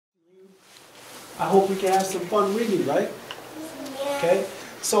I hope we can have some fun reading, right? Yeah. Okay?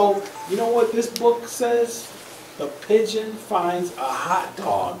 So, you know what this book says? The pigeon finds a hot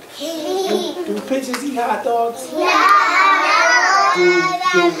dog. Do pigeons eat hot dogs?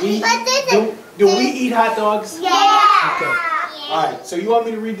 Do we eat hot dogs? Yeah. Okay. All right. So you want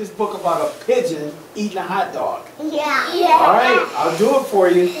me to read this book about a pigeon eating a hot dog? Yeah. All right. I'll do it for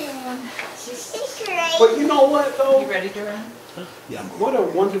you. But you know what, though? You ready to run? Yeah. What a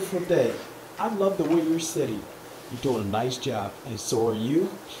wonderful day. I love the way you're sitting. You're doing a nice job. And so are you.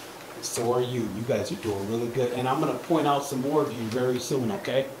 So are you. You guys are doing really good. And I'm going to point out some more of you very soon,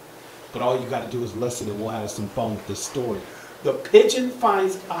 okay? But all you got to do is listen and we'll have some fun with this story. The pigeon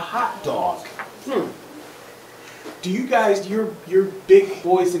finds a hot dog. Do you guys, you're big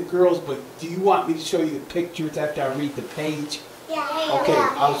boys and girls, but do you want me to show you the pictures after I read the page? Yeah. Okay,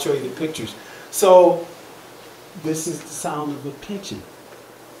 I'll show you the pictures. So, this is the sound of a pigeon.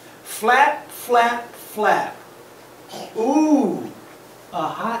 Flap, flap, flap. Ooh, a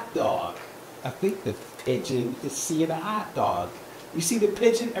hot dog. I think the pigeon is seeing a hot dog. You see the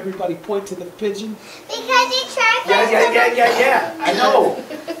pigeon? Everybody point to the pigeon. Because he tried to... Yeah. I know.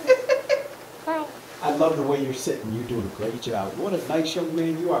 I love the way you're sitting. You're doing a great job. What a nice young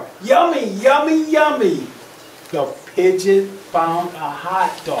man you are. Yummy, yummy, yummy. The pigeon found a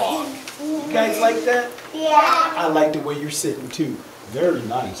hot dog. You guys like that? Yeah. I like the way you're sitting too. Very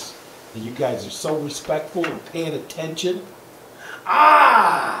nice. And you guys are so respectful and paying attention.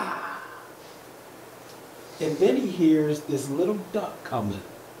 Ah! And then he hears this little duck coming.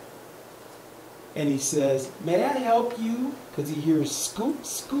 And he says, may I help you? Because he hears scoot,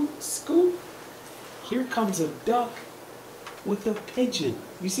 scoot, scoot. Here comes a duck with a pigeon.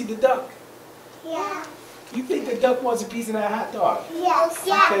 You see the duck? Yeah. You think the duck wants a piece of that hot dog? Yes.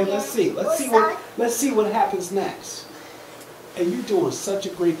 Okay, let's see. Let's see what happens next. And you're doing such a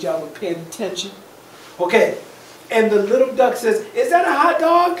great job of paying attention. Okay. And the little duck says, is that a hot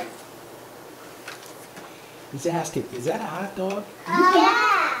dog? He's asking, is that a hot dog?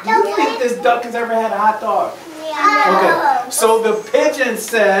 Yeah. Do you think this duck has ever had a hot dog? Yeah. Okay. So the pigeon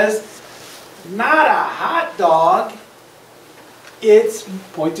says, not a hot dog. It's,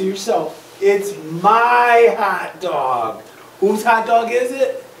 point to yourself, it's my hot dog. Whose hot dog is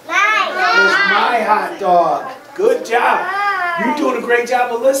it? Mine. It's my hot dog. Good job. You're doing a great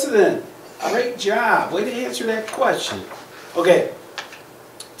job of listening. Great job. Way to answer that question. Okay.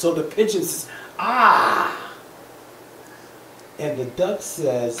 So the pigeon says, ah. And the duck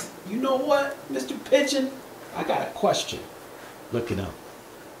says, you know what, Mr. Pigeon? I got a question. Look it up.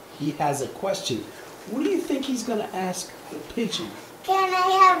 He has a question. What do you think he's going to ask the pigeon? Can I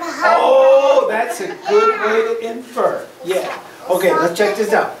have a hot Oh, that's a good way to infer. Yeah. Okay, let's check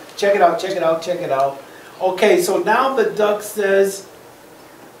this out. Check it out, check it out, check it out. Okay, so now the duck says,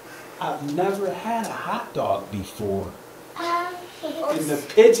 I've never had a hot dog before. And the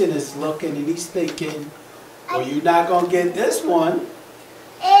pigeon is looking and he's thinking, well, you're not going to get this one.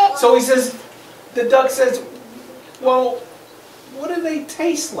 So he says, the duck says, well, what do they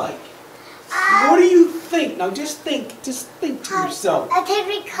taste like? What do you think? Now just think to yourself. A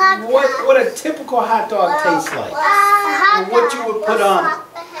typical hot dog. What a typical hot dog tastes like. And what you would put on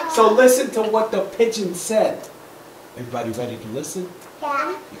it. So listen to what the pigeon said. Everybody ready to listen?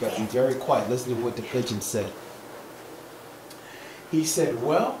 Yeah. You got to be very quiet. Listen to what the pigeon said. He said,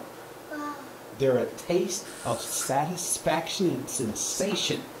 well, they're a taste of satisfaction and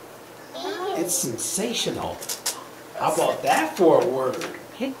sensation. It's sensational. How about that for a word?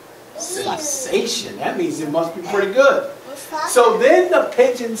 Sensation. That means it must be pretty good. So then the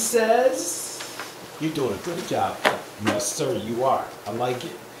pigeon says, you're doing a good job. Yes, sir, you are. I like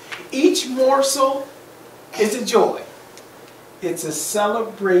it. Each morsel is a joy. It's a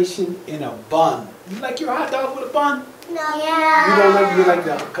celebration in a bun. You like your hot dog with a bun? No. You like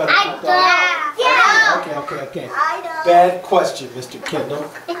the cut of hot dog? Yeah. Okay. Bad question, Mr.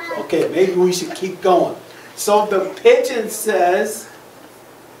 Kindle. Okay, maybe we should keep going. So the pigeon says,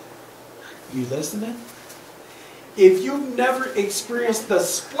 you listening? If you've never experienced the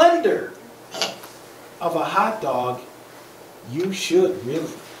splendor of a hot dog, you should really.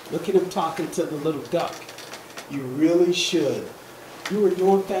 Look at him talking to the little duck. You really should. You were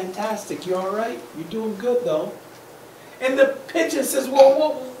doing fantastic. You all right? You're doing good, though. And the pigeon says,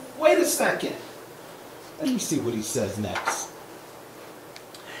 well, wait a second. Let me see what he says next.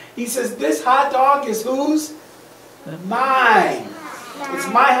 He says, this hot dog is whose? Mine. It's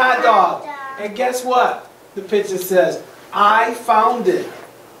my hot dog. And guess what? The pigeon says, I found it.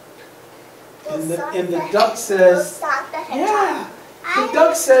 And the duck says, yeah. The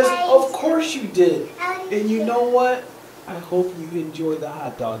duck says, of course you did. And you know what? I hope you enjoy the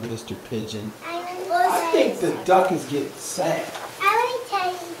hot dog, Mr. Pigeon. I think the duck is getting sad. I want to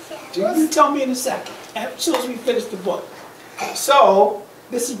tell you something. You tell me in a second, as soon as we finish the book. So,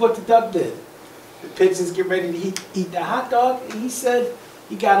 this is what the duck did. The pigeons get ready to eat the hot dog, and he said,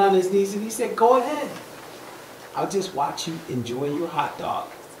 he got on his knees and he said, go ahead. I'll just watch you enjoy your hot dog.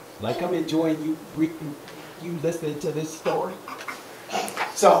 Like I'm enjoying you listening to this story.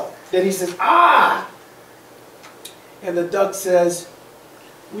 So, then he says, ah! And the duck says,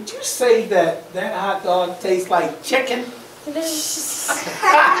 would you say that hot dog tastes like chicken?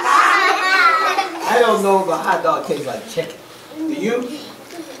 I don't know if a hot dog tastes like chicken. Do you?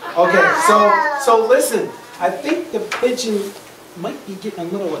 Okay, so listen. I think the pigeon might be getting a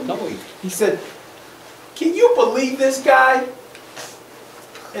little annoyed. He said, can you believe this guy?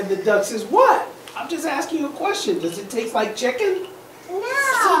 And the duck says, what? I'm just asking you a question. Does it taste like chicken? No.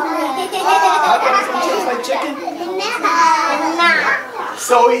 Hot dogs don't taste like chicken? No.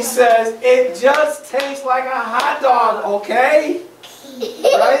 So he says, it just tastes like a hot dog, okay?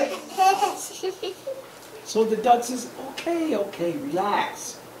 Right? So the duck says, okay,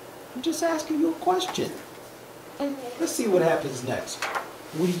 relax. I'm just asking you a question. Let's see what happens next.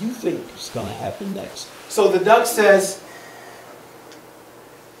 What do you think is going to happen next? So the duck says,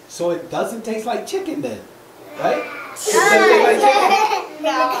 so it doesn't taste like chicken then, right? It doesn't taste like chicken?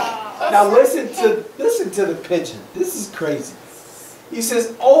 Now listen to the pigeon. This is crazy. He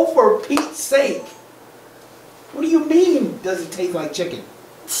says, oh, for Pete's sake. What do you mean, does it taste like chicken?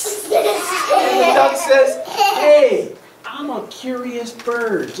 And the duck says, hey, I'm a curious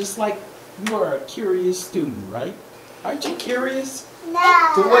bird, just like you are a curious student, right? Aren't you curious? No.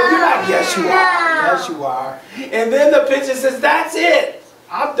 Well, you're not. Yes, you are. Yes, you are. And then the pigeon says, that's it.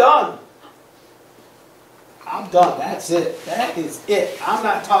 I'm done. I'm done. That's it. That is it. I'm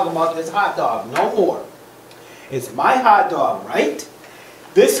not talking about this hot dog no more. It's my hot dog, right?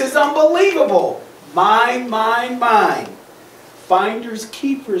 This is unbelievable. Mine, mine, mine. Finders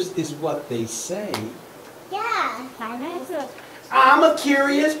keepers is what they say. Yeah. I'm a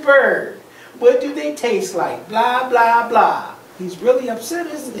curious bird. What do they taste like? Blah, blah, blah. He's really upset,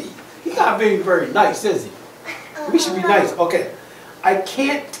 isn't he? He's not being very nice, is he? We should be nice. Okay. I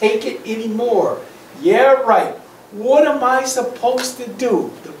can't take it anymore. Yeah, right. What am I supposed to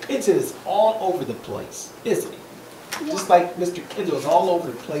do? The pigeon is all over the place, isn't he? Just like Mr. Kindle is all over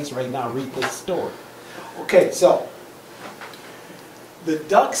the place right now reading this story. Okay, so the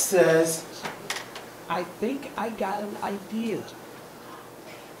duck says, I think I got an idea.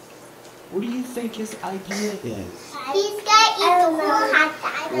 What do you think his idea is? He's got to eat the whole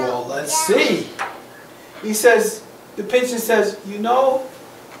hot dog. Well, let's see. He says, the pigeon says, you know,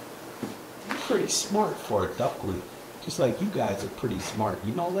 you're pretty smart for a duckling. Just like you guys are pretty smart.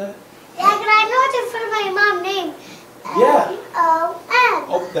 You know that? Yeah, but I know it's in front of my mom's name. Yeah. M-O-M.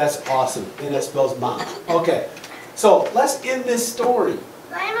 Oh, that's awesome. And that spells mom. Okay. So let's end this story.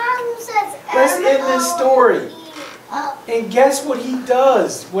 My mom says Let's end this story. Oh. And guess what he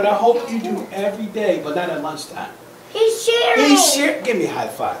does? What I hope you do every day, but not at lunchtime. He's sharing. Give me a high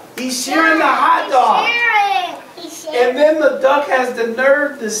five. He's sharing the hot dog. He's sharing. And then the duck has the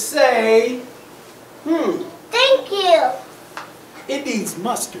nerve to say, Thank you. it needs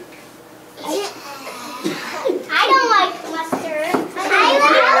mustard. I don't like mustard.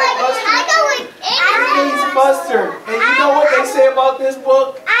 I go with It needs mustard. And you know what they say about this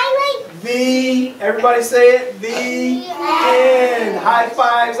book? Everybody say it, the end. High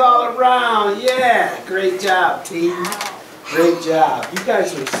fives all around. Yeah, great job, team. Great job. You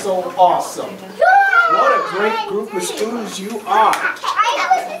guys are so awesome. What a great group of students you are. I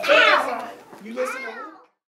was out. You listen to